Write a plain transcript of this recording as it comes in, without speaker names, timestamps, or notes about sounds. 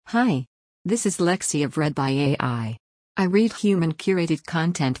Hi. This is Lexi of Read by AI. I read human curated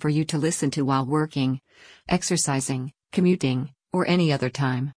content for you to listen to while working, exercising, commuting, or any other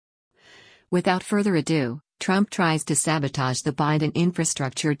time. Without further ado, Trump tries to sabotage the Biden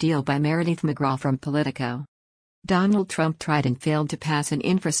infrastructure deal by Meredith McGraw from Politico. Donald Trump tried and failed to pass an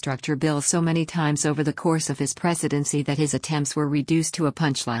infrastructure bill so many times over the course of his presidency that his attempts were reduced to a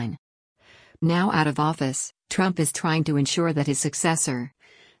punchline. Now out of office, Trump is trying to ensure that his successor,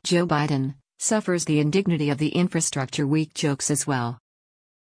 Joe Biden, suffers the indignity of the infrastructure week jokes as well.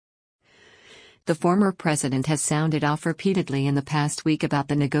 The former president has sounded off repeatedly in the past week about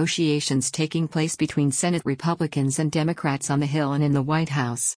the negotiations taking place between Senate Republicans and Democrats on the Hill and in the White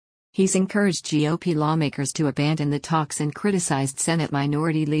House. He's encouraged GOP lawmakers to abandon the talks and criticized Senate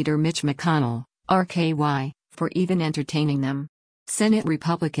Minority Leader Mitch McConnell, RKY, for even entertaining them. Senate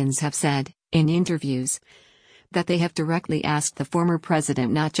Republicans have said, in interviews, that they have directly asked the former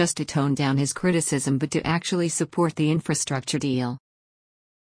president not just to tone down his criticism but to actually support the infrastructure deal.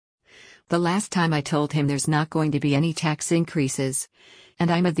 The last time I told him there's not going to be any tax increases, and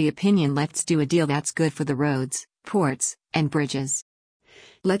I'm of the opinion let's do a deal that's good for the roads, ports, and bridges.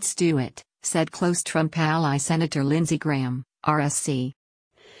 Let's do it, said close Trump ally Senator Lindsey Graham, RSC.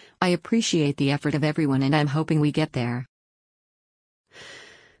 I appreciate the effort of everyone and I'm hoping we get there.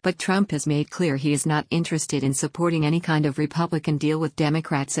 But Trump has made clear he is not interested in supporting any kind of Republican deal with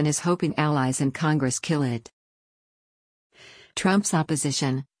Democrats and is hoping allies in Congress kill it. Trump's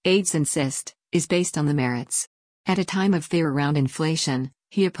opposition, aides insist, is based on the merits. At a time of fear around inflation,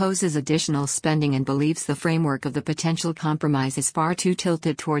 he opposes additional spending and believes the framework of the potential compromise is far too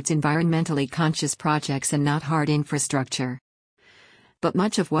tilted towards environmentally conscious projects and not hard infrastructure. But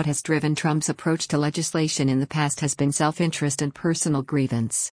much of what has driven Trump's approach to legislation in the past has been self-interest and personal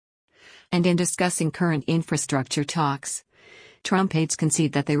grievance. And in discussing current infrastructure talks, Trump aides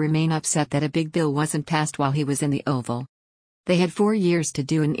concede that they remain upset that a big bill wasn't passed while he was in the Oval. They had 4 years to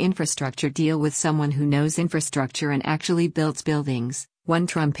do an infrastructure deal with someone who knows infrastructure and actually builds buildings, one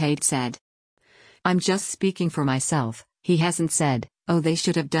Trump aide said. I'm just speaking for myself, he hasn't said, oh they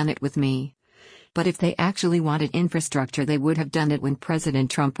should have done it with me. But if they actually wanted infrastructure they would have done it when President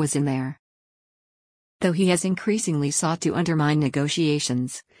Trump was in there. Though he has increasingly sought to undermine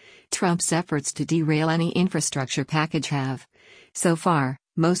negotiations, Trump's efforts to derail any infrastructure package have, so far,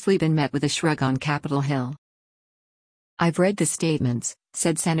 mostly been met with a shrug on Capitol Hill. I've read the statements,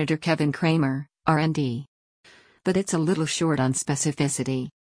 said Senator Kevin Cramer, R&D. But it's a little short on specificity.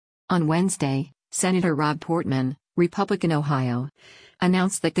 On Wednesday, Senator Rob Portman, Republican Ohio,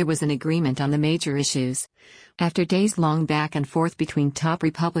 announced that there was an agreement on the major issues, after days-long back and forth between top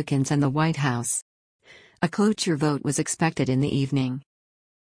Republicans and the White House. A cloture vote was expected in the evening.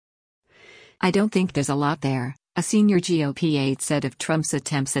 I don't think there's a lot there, a senior GOP aide said of Trump's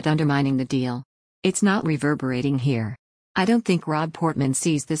attempts at undermining the deal. It's not reverberating here. I don't think Rob Portman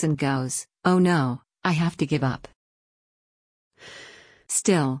sees this and goes, oh no, I have to give up.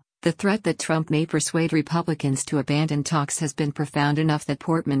 Still, the threat that Trump may persuade Republicans to abandon talks has been profound enough that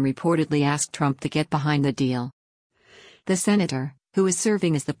Portman reportedly asked Trump to get behind the deal. The senator, who is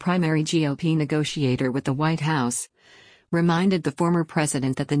serving as the primary GOP negotiator with the White House, reminded the former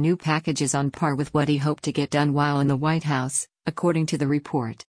president that the new package is on par with what he hoped to get done while in the White House, according to the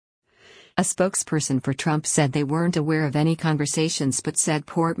report. A spokesperson for Trump said they weren't aware of any conversations but said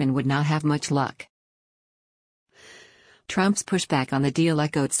Portman would not have much luck. Trump's pushback on the deal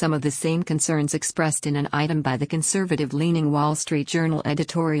echoed some of the same concerns expressed in an item by the conservative-leaning Wall Street Journal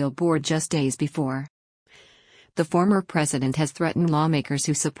editorial board just days before. The former president has threatened lawmakers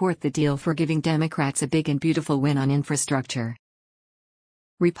who support the deal for giving Democrats a big and beautiful win on infrastructure.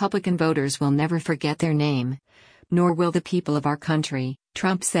 Republican voters will never forget their name, nor will the people of our country,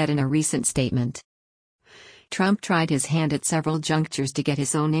 Trump said in a recent statement. Trump tried his hand at several junctures to get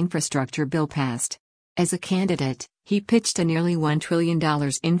his own infrastructure bill passed. As a candidate, he pitched a nearly $1 trillion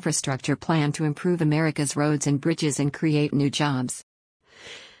infrastructure plan to improve America's roads and bridges and create new jobs.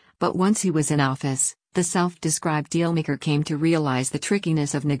 But once he was in office, the self-described dealmaker came to realize the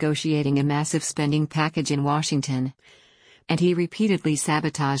trickiness of negotiating a massive spending package in Washington, and he repeatedly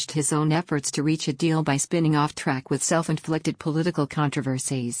sabotaged his own efforts to reach a deal by spinning off track with self-inflicted political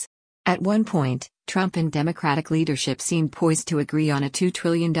controversies. At one point, Trump and Democratic leadership seemed poised to agree on a $2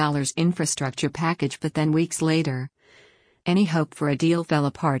 trillion infrastructure package, but then weeks later, any hope for a deal fell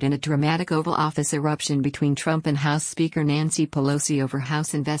apart in a dramatic Oval Office eruption between Trump and House Speaker Nancy Pelosi over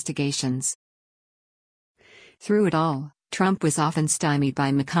House investigations. Through it all, Trump was often stymied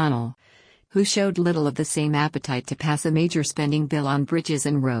by McConnell, who showed little of the same appetite to pass a major spending bill on bridges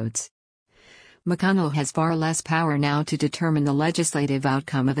and roads. McConnell has far less power now to determine the legislative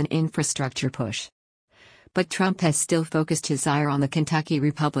outcome of an infrastructure push. But Trump has still focused his ire on the Kentucky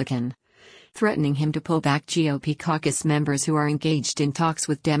Republican, threatening him to pull back GOP caucus members who are engaged in talks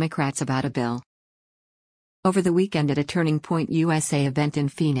with Democrats about a bill. Over the weekend at a Turning Point USA event in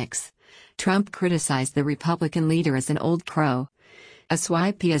Phoenix, Trump criticized the Republican leader as an old crow, a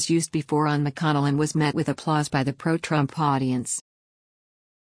swipe he has used before on McConnell, and was met with applause by the pro-Trump audience.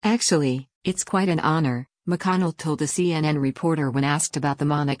 "Actually, it's quite an honor," McConnell told a CNN reporter when asked about the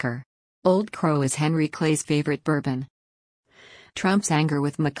moniker. "Old Crow is Henry Clay's favorite bourbon." Trump's anger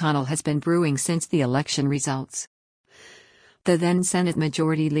with McConnell has been brewing since the election results. The then Senate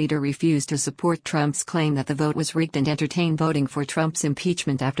Majority Leader refused to support Trump's claim that the vote was rigged and entertained voting for Trump's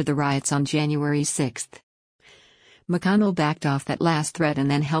impeachment after the riots on January 6. McConnell backed off that last threat and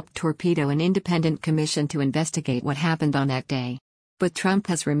then helped torpedo an independent commission to investigate what happened on that day. But Trump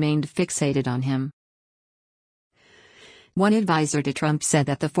has remained fixated on him. One advisor to Trump said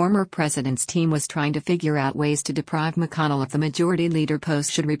that the former president's team was trying to figure out ways to deprive McConnell of the majority leader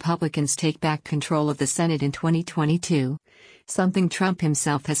post should Republicans take back control of the Senate in 2022, something Trump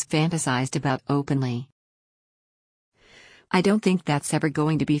himself has fantasized about openly. "I don't think that's ever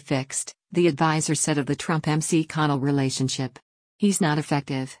going to be fixed," the advisor said of the Trump-McConnell relationship. "He's not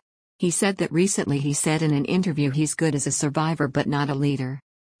effective." He said that recently he said in an interview he's good as a survivor but not a leader.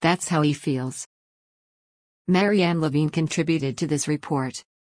 That's how he feels. Marianne Levine contributed to this report.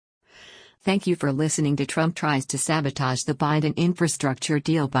 Thank you for listening to Trump Tries to Sabotage the Biden Infrastructure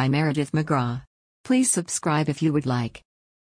Deal by Meredith McGraw. Please subscribe if you would like.